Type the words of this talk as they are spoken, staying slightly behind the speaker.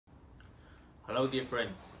Hello dear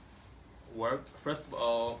friends. First of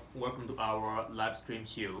all, welcome to our live stream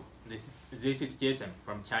show. This is Jason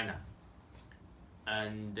from China.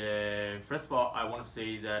 And first of all, I want to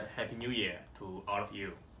say that Happy New Year to all of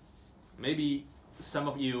you. Maybe some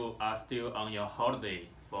of you are still on your holiday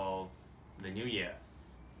for the New Year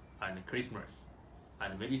and Christmas.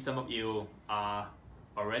 And maybe some of you are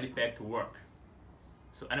already back to work.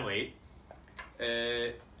 So anyway,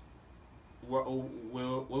 we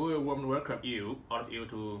will warmly welcome you, all of you,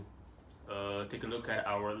 to take a look at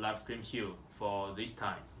our live stream show for this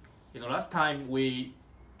time. Last time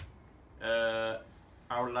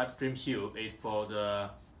our live stream show is for the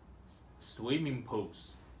swimming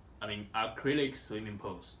pools. Acrylic swimming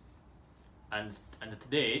pools. And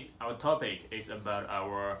today our topic is about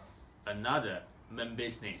our another main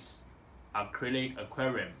business, acrylic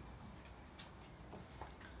aquarium.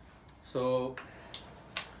 So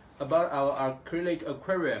about our acrylic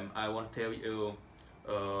aquarium, I want to tell you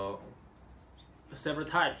several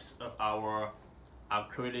types of our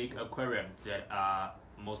acrylic aquarium that are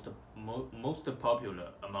most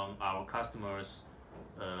popular among our customers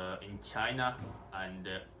in China and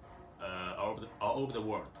all over the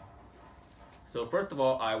world. So first of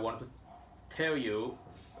all, I want to tell you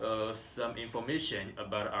some information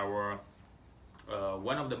about our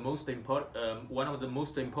one of the most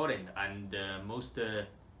important and most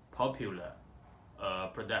popular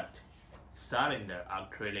product, cylinder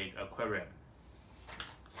acrylic aquarium.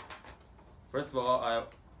 First of all, I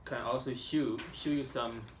can also show you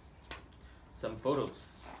some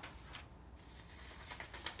photos.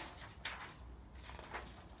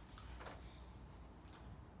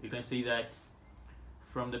 You can see that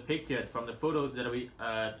from the picture, from the photos that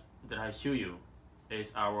I show you,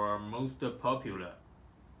 is our most popular,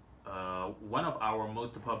 one of our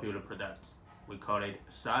most popular products. We call it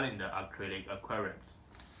cylinder acrylic aquariums.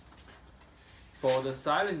 For the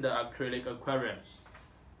cylinder acrylic aquariums,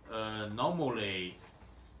 normally,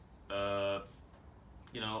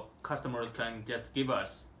 customers can just give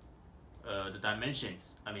us the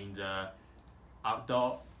dimensions. The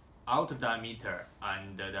outer diameter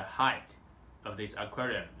and the height of this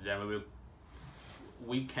aquarium. Then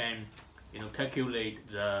we can calculate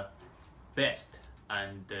the best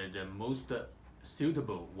and the most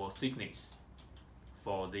suitable wall thickness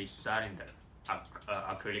for this cylinder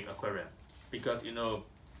acrylic aquarium. Because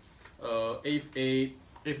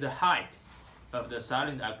if the height of the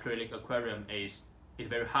cylinder acrylic aquarium is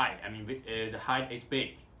very high, the height is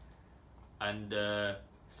big, and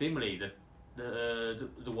similarly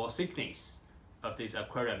the wall thickness of this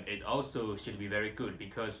aquarium, it also should be very good,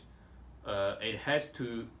 because it has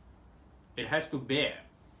to bear,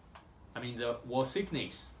 the wall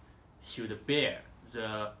thickness should bear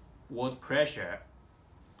the water pressure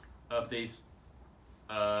of this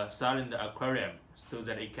cylinder aquarium, so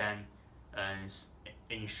that it can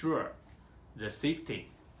ensure the safety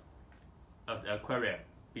of the aquarium.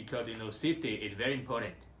 Because safety is very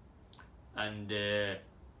important, and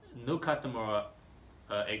no customer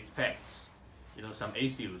expects some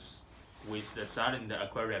issues with the cylinder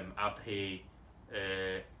aquarium after he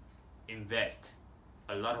invest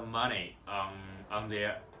a lot of money on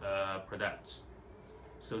their products.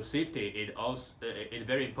 So safety is also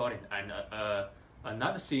very important. And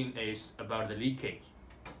another thing is about the leakage.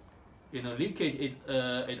 Leakage is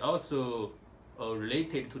also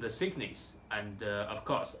related to the thickness, and of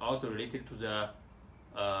course also related to the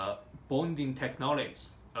bonding technology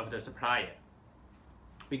of the supplier.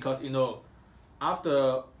 Because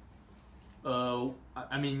after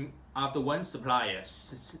one supplier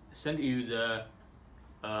send you the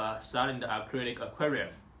cylinder acrylic aquarium,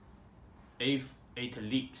 if it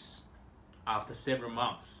leaks after several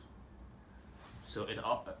months, so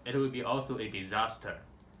it will be also a disaster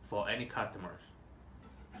for any customers.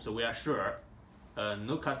 So we are sure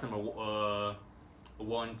no customer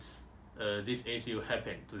wants this issue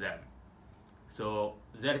happen to them. So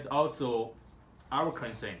that is also our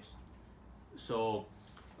concerns. So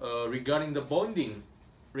regarding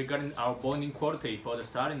our bonding quality for the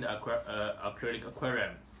cylinder acrylic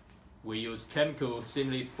aquarium, we use chemical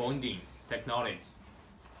seamless bonding technology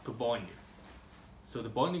to bond. So the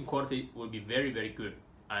bonding quality will be very, very good,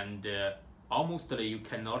 and almost you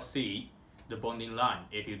cannot see the bonding line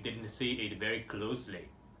if you didn't see it very closely.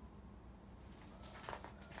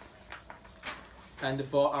 And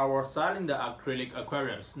for our cylinder acrylic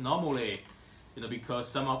aquariums, normally, because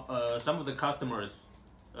some of the customers,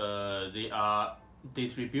 they are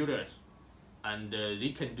distributors, and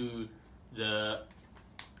they can do the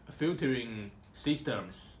filtering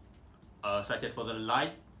systems, such as for the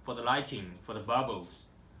lighting, for the bubbles,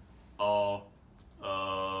 or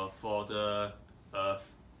for for the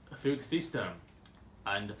filter system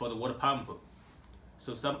and for the water pump.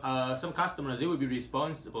 So some customers, they will be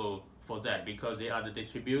responsible for that because they are the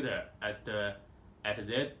distributor at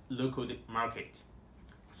their local market.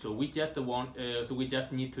 So we just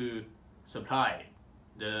need to supply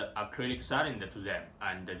the acrylic cylinder to them,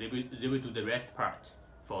 and they will do the rest part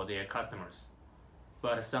for their customers.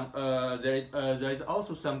 But there is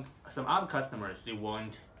also some other customers, they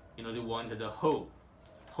want the whole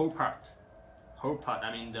part.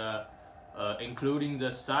 I mean including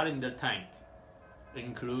the cylinder tank,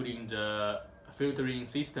 including the filtering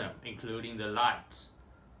system, including the lights,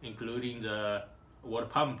 including the water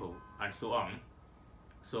pump, and so on.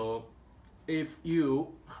 So if you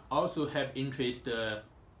also have interest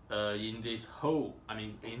in this whole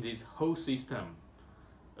system,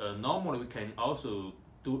 normally we can also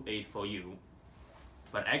do it for you.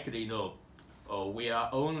 But actually, no, we are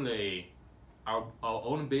only our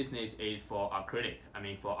own business is for acrylic. I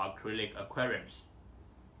mean for acrylic aquariums.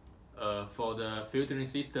 For the filtering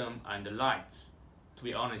system and the lights, to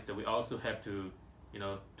be honest, we also have to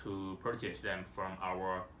purchase them from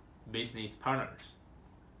our business partners.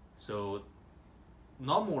 So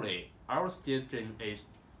normally our suggestion is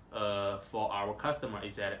for our customer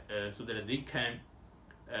is that so that they can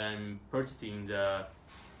purchasing the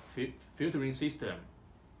filtering system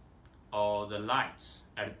or the lights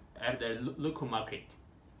at the local market,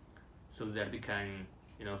 so that they can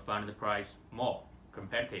find the price more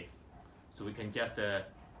competitive. So we can just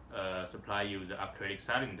supply you the acrylic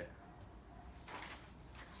cylinder.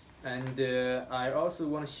 And I also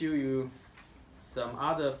want to show you some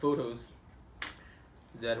other photos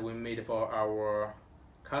that we made for our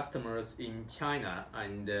customers in China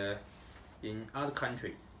and in other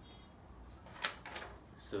countries.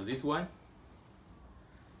 So this one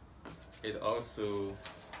is also,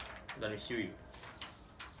 let me show you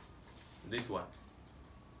this one.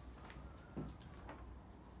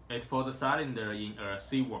 It's for the cylinder in a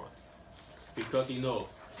SeaWorld, because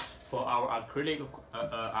for our acrylic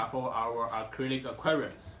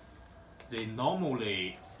aquariums, they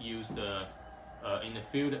normally use the in the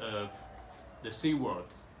field of the SeaWorld,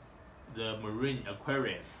 the marine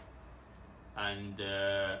aquarium, and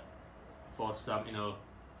for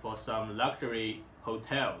some luxury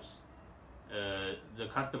hotels, the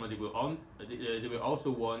customer they will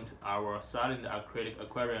also want our cylinder acrylic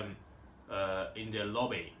aquarium in their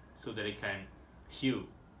lobby, so that they can show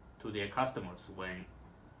to their customers when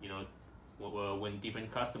when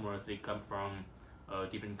different customers they come from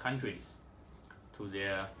different countries to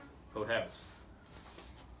their hotels.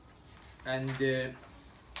 And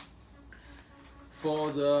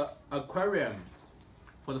for the aquarium,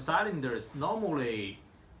 for the cylinders, normally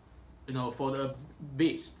for the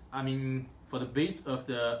base, I mean for the base of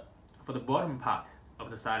for the bottom part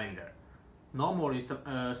of the cylinder, normally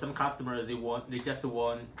some customers they just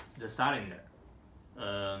want the cylinder,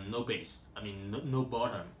 no base, I mean no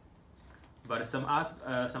bottom. But some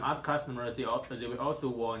other customers they will also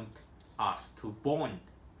want us to bond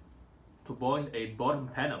a bottom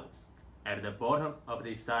panel at the bottom of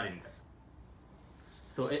the cylinder.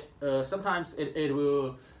 So sometimes it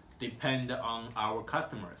will depend on our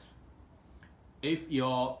customers. If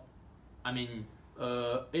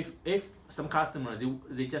if some customers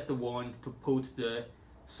they just want to put the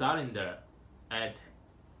cylinder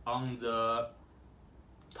on the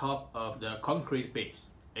top of the concrete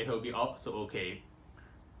base, it will be also okay.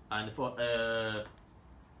 And for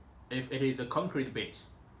if it is a concrete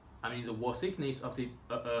base, I mean the wall thickness of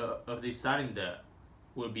the cylinder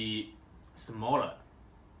will be smaller.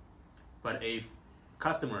 But if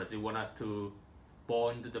customers they want us to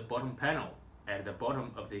bond the bottom panel at the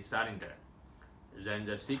bottom of the cylinder, then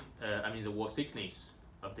the wall thickness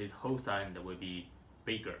of the whole cylinder will be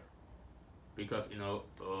bigger, because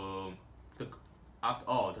after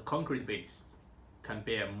all the concrete base can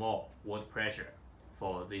bear more water pressure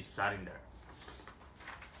for this cylinder.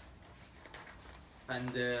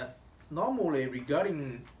 And normally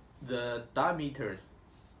regarding the diameters,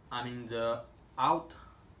 I mean the out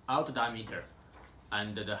diameter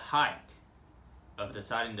and the height of the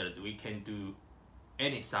cylinders, we can do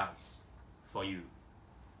any size for you.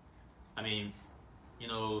 I mean,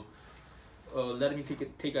 let me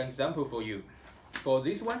take an example for you. For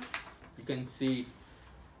this one, you can see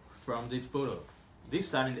from this photo, this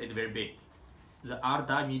cylinder is very big. The outer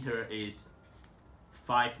diameter is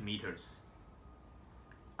 5 meters,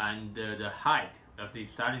 and the height of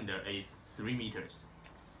this cylinder is 3 meters.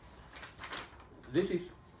 This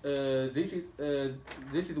is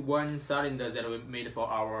one cylinder that we made for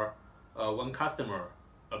our one customer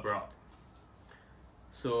abroad.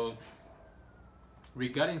 So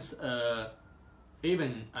regarding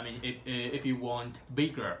even I mean if you want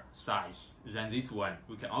bigger size than this one,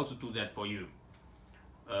 we can also do that for you.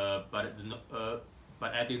 But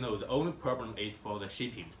as you know, the only problem is for the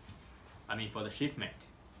shipping. I mean for the shipment.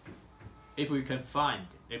 If we can find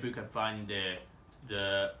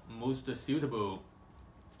the most suitable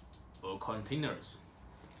containers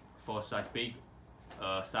for such big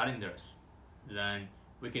cylinders, then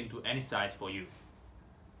we can do any size for you.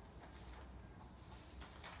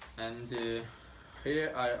 And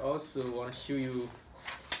here I also want to show you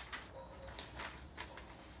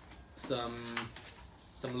some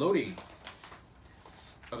loading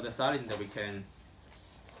of the cylinder we can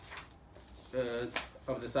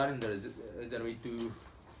of the cylinders that we do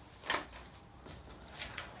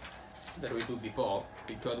before,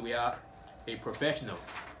 because we are a professional.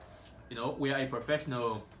 You know, we are a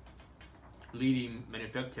professional leading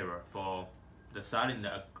manufacturer for the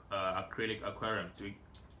cylinder acrylic aquariums.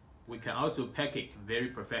 We can also pack it very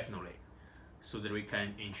professionally so that we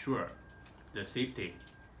can ensure the safety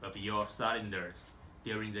of your cylinders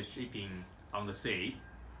during the shipping on the sea.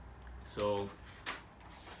 So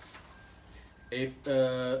if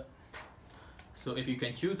you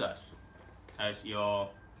can choose us as your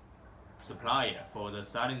supplier for the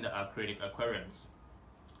cylinder acrylic aquariums,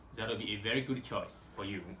 that will be a very good choice for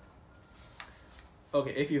you.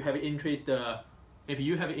 Okay, if you have interest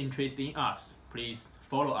in us, please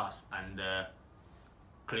follow us and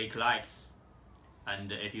click likes.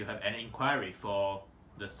 And if you have any inquiry for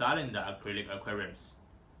the cylinder acrylic aquariums,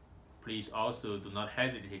 please also do not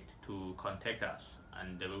hesitate to contact us,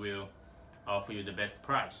 and we will offer you the best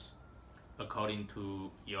price according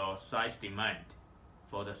to your size demand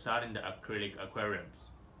for the cylinder acrylic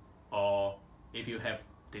aquariums. Or if you have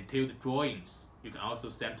detailed drawings, you can also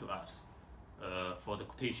send to us for the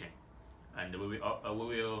quotation, and we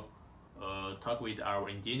will talk with our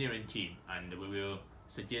engineering team, and we will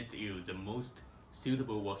suggest you the most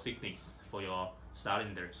suitable wall thickness for your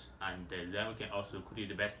cylinders, and then we can also quote you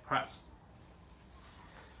the best price.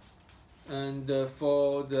 And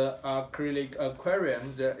for the acrylic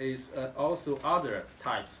aquarium, there is also other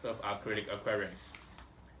types of acrylic aquariums.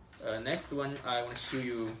 Next one, I want to show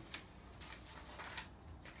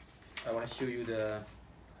you the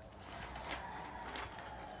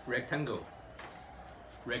rectangle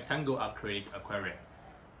acrylic aquarium.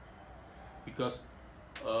 Because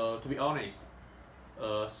to be honest,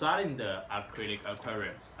 cylinder acrylic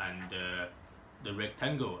aquariums and the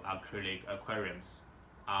rectangle acrylic aquariums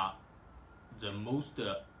are the most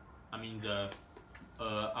are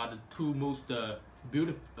the two most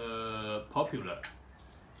popular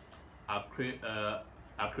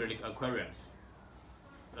acrylic aquariums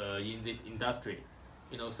in this industry.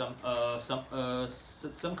 You know, some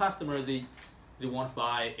customers they want to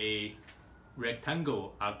buy a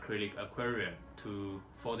rectangle acrylic aquarium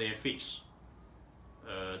for their fish,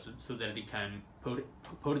 so that they can put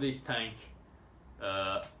this tank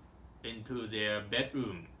into their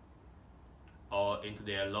bedroom or into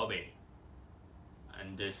their lobby.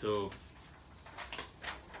 And so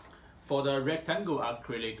for the rectangle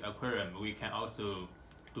acrylic aquarium, we can also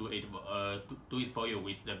do it for you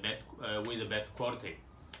with the best quality,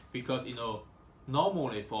 because you know,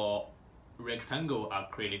 normally for rectangle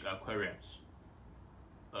acrylic aquariums,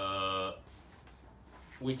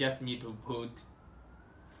 we just need to put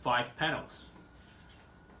 5 panels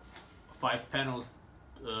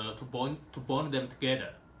to bond them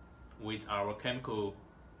together with our chemical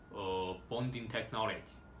bonding technology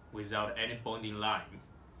without any bonding line,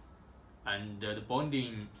 and the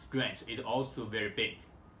bonding strength is also very big.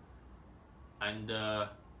 And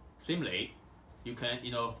similarly, you can,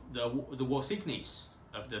 you know, the wall thickness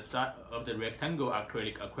of the rectangle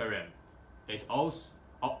acrylic aquarium, it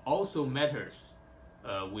also matters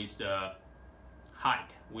with the height,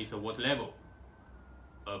 with the water level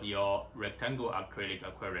of your rectangle acrylic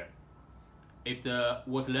aquarium. If the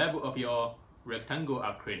water level of your rectangle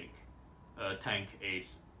acrylic tank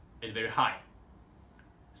is very high,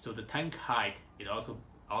 so the tank height is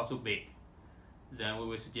also big, then we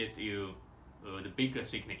will suggest you the bigger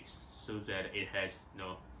thickness, so that it has, you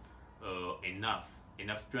know, enough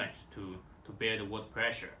strength to bear the water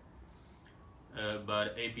pressure.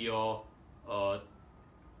 But if your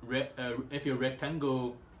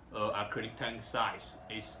rectangle acrylic tank size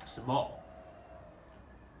is small,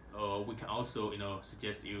 we can also, you know,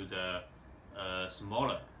 suggest you the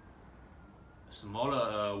smaller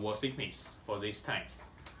wall thickness for this tank,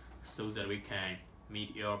 so that we can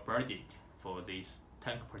meet your budget for this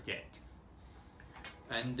tank project.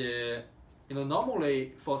 And you know,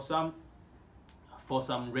 normally for some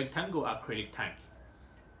rectangle acrylic tank,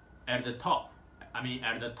 at the top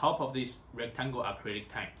at the top of this rectangle acrylic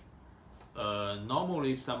tank,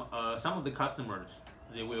 normally some of the customers,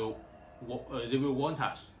 they will want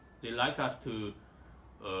us, they like us to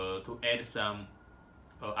add some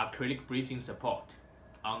acrylic breathing support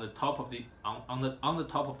on the top of the on the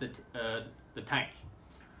top of the tank,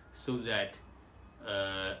 so that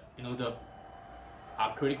the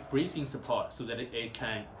acrylic breathing support, so that it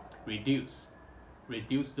can reduce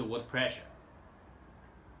the water pressure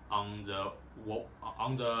on the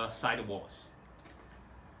side walls.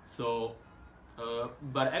 So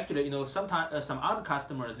but actually, sometimes some other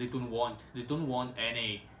customers, they don't want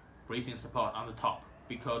any breathing support on the top,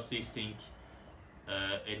 because they think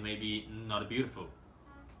it may be not beautiful.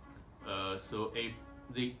 So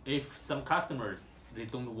if some customers, they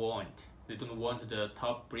don't want the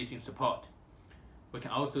top breathing support, we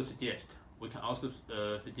can also suggest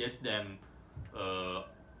them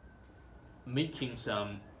making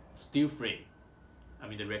some steel frame,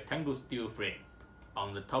 the rectangle steel frame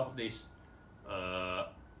on the top of this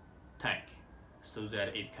tank, so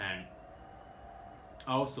that it can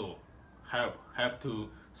also help to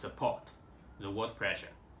support the water pressure.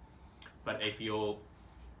 But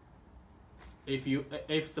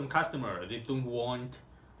if some customer, they don't want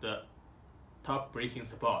the top bracing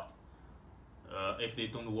support, if they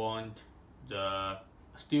don't want the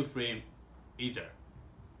steel frame either,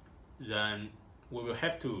 then we will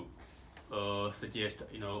have to suggest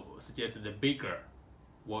the bigger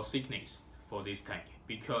wall thickness for this tank,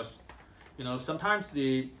 because sometimes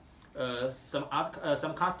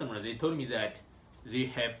some customers, they told me that they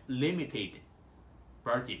have limited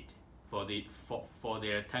budget for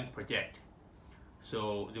their tank project,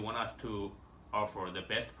 so they want us to offer the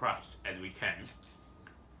best price as we can.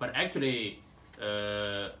 But actually,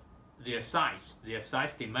 their size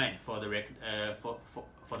demand for the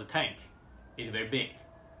tank is very big,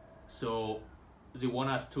 so they want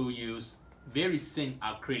us to use very thin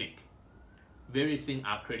acrylic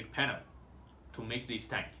panel to make this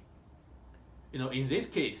tank. In this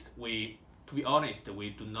case, to be honest, we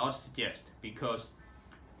do not suggest, because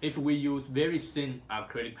if we use very thin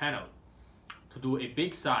acrylic panel to do a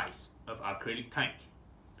big size of acrylic tank,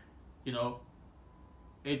 it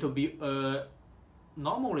will be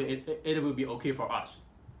normally it will be okay for us,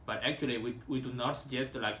 but actually we do not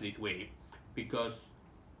suggest like this way, because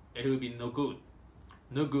it will be no good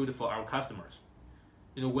for our customers.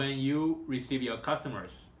 When you receive your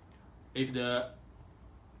customers, if the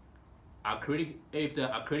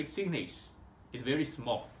acrylic thickness is very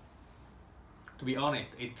small, to be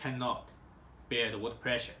honest, it cannot bear the water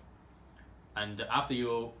pressure. And after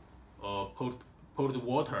you put the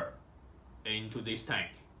water into this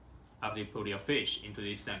tank, after you put your fish into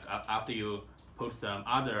this tank, after you put some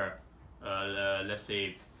other, let's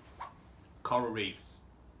say, coral reefs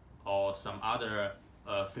or some other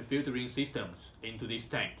filtering systems into this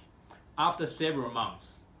tank, after several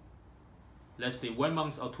months, let's say 1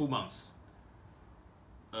 month or 2 months,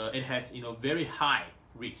 it has very high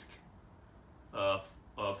risk of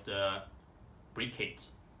the breakage,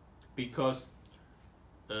 because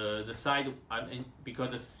because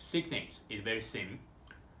the thickness is very thin.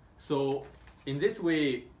 So in this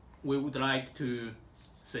way, we would like to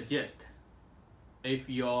suggest, if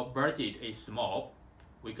your budget is small,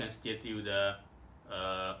 we can suggest you the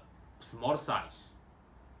small size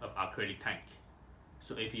of acrylic tank.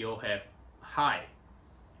 So if you have high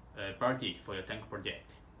budget for your tank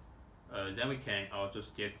project, then we can also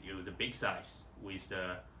suggest you the big size with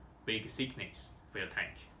the big thickness for your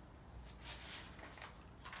tank.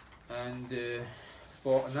 And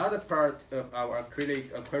for another part of our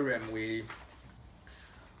acrylic aquarium, we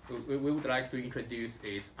would like to introduce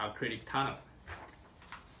is acrylic tunnel.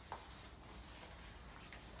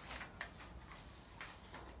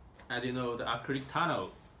 As you know, the acrylic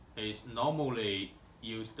tunnel is normally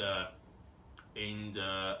used in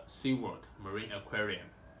the SeaWorld marine aquarium,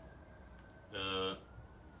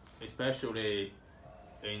 especially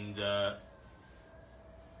in the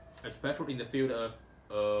field of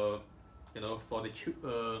for the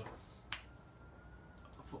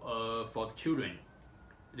children.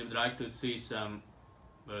 They would like to see some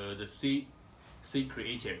the sea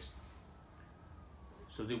creatures,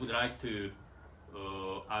 so they would like to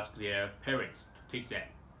ask their parents to take them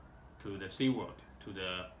to the SeaWorld, to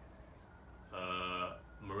the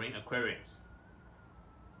marine aquariums.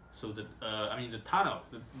 So the tunnel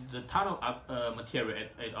material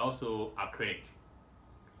is also acrylic,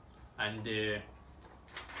 and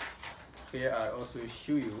here I also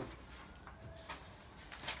show you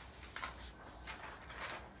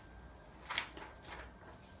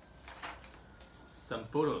some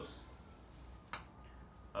photos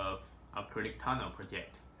of acrylic tunnel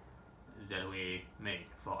project that we made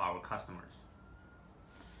for our customers.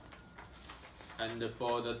 And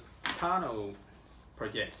for the tunnel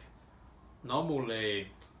project, normally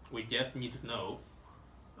we just need to know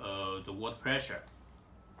the water pressure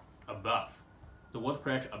above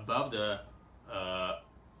the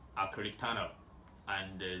acrylic tunnel,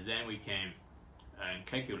 and then we can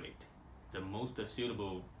calculate the most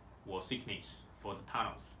suitable wall thickness for the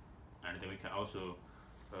tunnels, and then we can also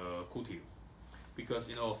cultivate. Because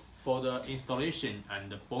for the installation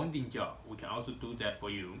and the bonding job, we can also do that for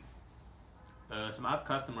you. Some other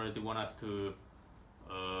customers, they want us to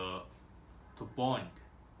bond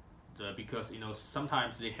because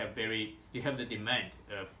sometimes they have the demand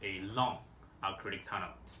of a long acrylic tunnel.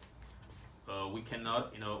 We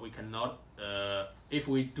cannot if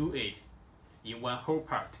we do it in one whole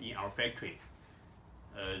part in our factory,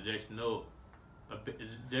 there is no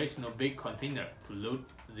big container to load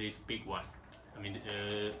this big one.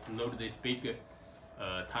 Load this big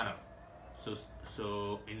tunnel.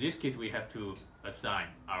 So in this case, we have to assign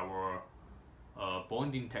our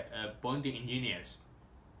bonding engineers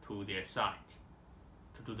to their site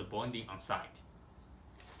to do the bonding on site.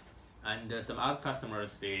 And some other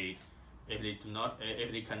customers, if they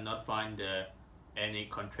cannot find any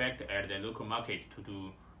contractor at the local market to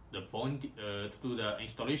do the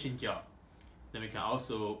installation job, then we can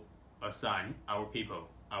also assign our people,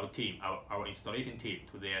 our installation team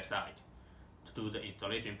to their site to do the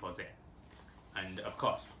installation for them. And of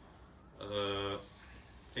course,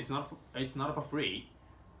 it's not for free,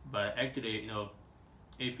 but actually,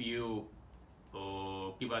 if you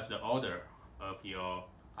give us the order of your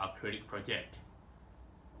acrylic project,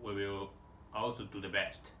 we will also do the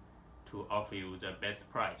best to offer you the best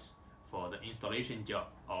price for the installation job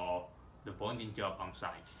or the bonding job on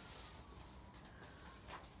site.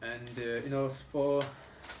 And for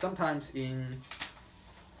sometimes in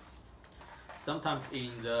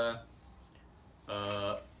the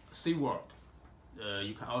sea world,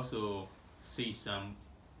 you can also see some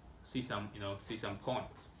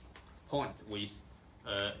points with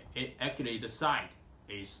actually the side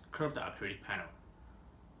is curved acrylic panel,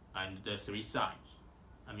 and the three sides.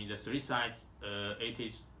 The three sides, it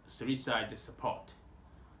is three-side support.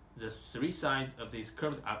 The three sides of this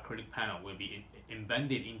curved acrylic panel will be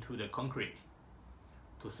embedded into the concrete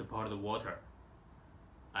to support the water,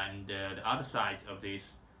 and the other side of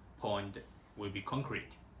this point will be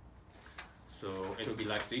concrete. So it will be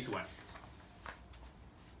like this one.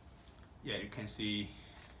 Yeah, you can see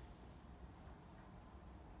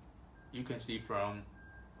from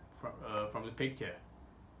the picture.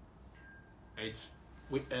 It's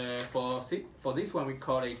for this one we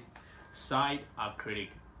call it side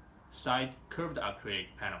curved acrylic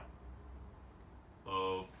panel.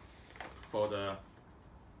 For the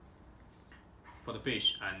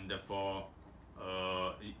fish, and for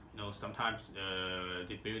sometimes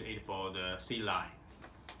they build it for the sea lion.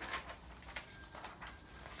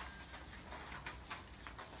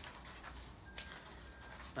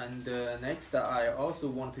 And next, I also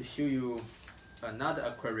want to show you another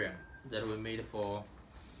aquarium that we made for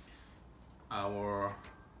our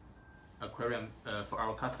aquarium for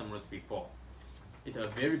our customers before. It's a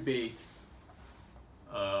very big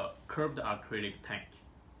curved acrylic tank.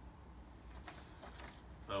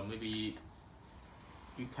 Maybe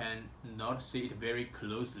you can not see it very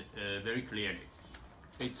closely, very clearly.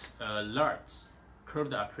 It's a large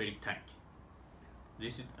curved acrylic tank.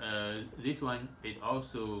 This one is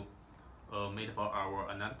also made for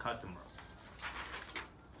another customer.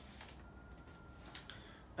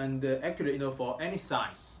 And actually, for any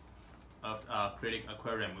size of acrylic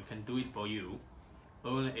aquarium, we can do it for you.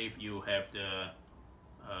 Only if you have the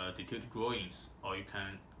detailed drawings, or you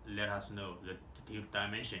can let us know the detailed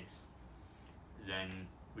dimensions, then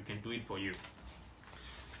we can do it for you.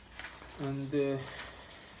 And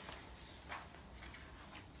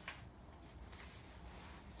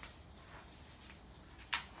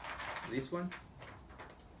this one.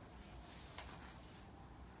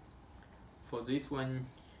 For this one,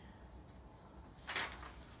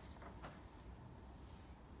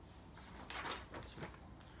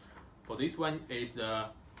 is the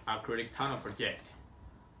acrylic tunnel project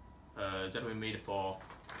that we made for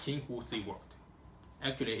Qinghu SeaWorld.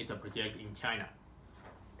 Actually, it's a project in China,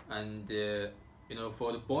 and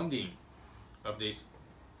for the bonding of this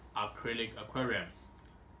acrylic aquarium,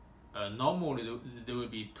 normally there will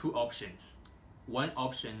be two options. One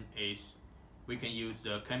option is we can use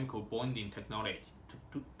the chemical bonding technology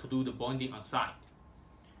to do the bonding on site,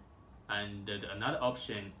 and another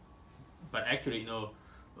option, but actually the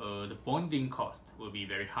bonding cost will be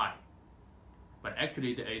very high. but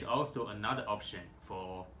actually there is also another option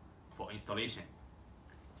for installation.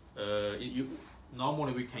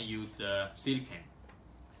 Normally we can use the silicone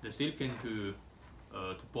to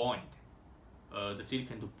bond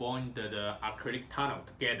the acrylic tunnel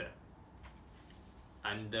together.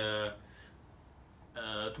 And to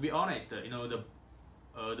be honest, the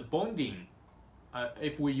bonding,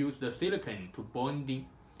 if we use the silicone to bond the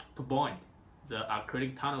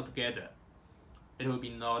acrylic tunnel together, it will be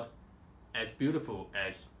not as beautiful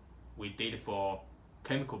as we did for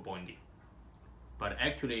chemical bonding. But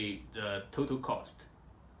actually, the total cost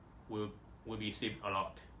will be saved a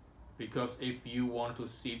lot, because if you want to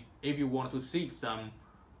save some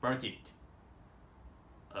budget,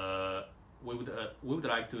 we would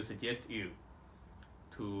like to suggest you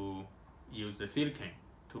to use the silicone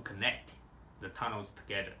to connect the tunnels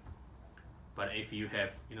together. But if you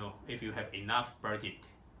have enough budget,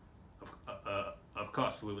 of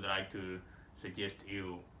course we would like to suggest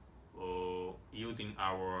you using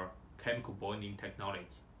our chemical bonding technology,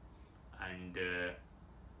 and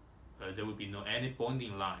there will be no any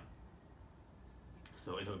bonding line,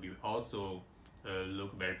 so it will be also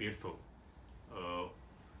look very beautiful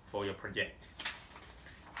for your project.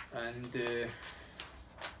 And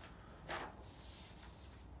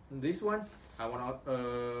this one,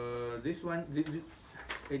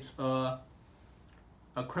 it's a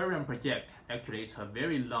aquarium project. Actually, it's a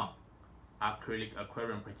very long acrylic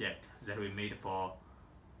aquarium project that we made for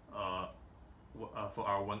our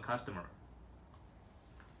one customer.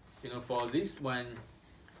 For this one,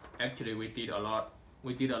 actually we did a lot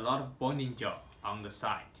of bonding job on the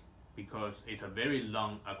side, because it's a very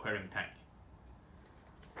long aquarium tank.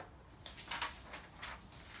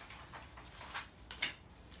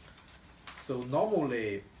 So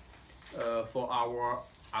normally, for our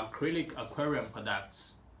acrylic aquarium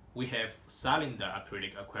products, we have cylinder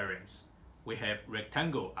acrylic aquariums, we have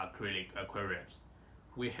rectangle acrylic aquariums,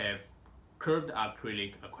 we have curved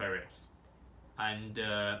acrylic aquariums, and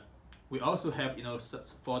we also have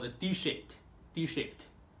for the D-shaped acrylic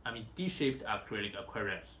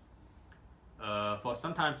aquariums. For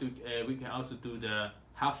sometimes we can also do the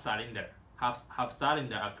half cylinder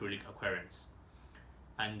acrylic aquariums,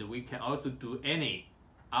 and we can also do any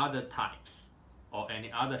other types or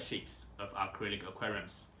any other shapes of acrylic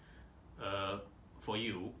aquariums for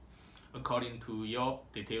you, according to your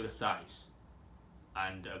detailed size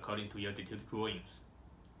and according to your detailed drawings.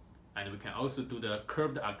 And we can also do the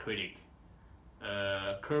curved acrylic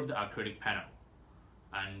panel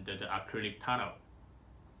and the acrylic tunnel.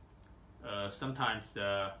 Sometimes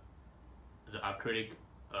the acrylic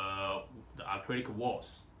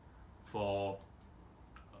walls for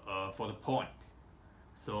the point.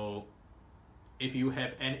 So if you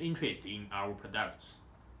have any interest in our products,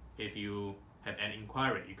 if you have any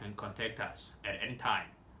inquiry, you can contact us at any time,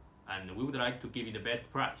 and we would like to give you the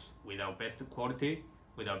best price with our best quality,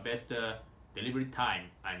 with our best delivery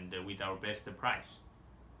time, and with our best price.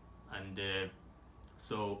 And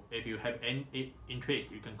so if you have any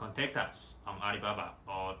interest, you can contact us on Alibaba,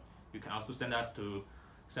 or you can also send us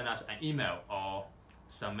an email or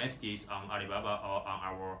some messages on Alibaba or on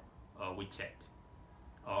our WeChat,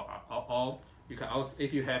 or you can also,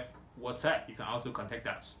 if you have WhatsApp, you can also contact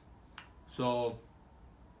us. So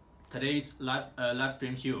today's live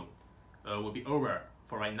stream show will be over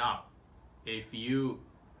for right now. If you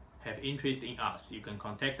have interest in us, you can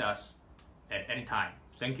contact us at any time.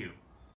 Thank you.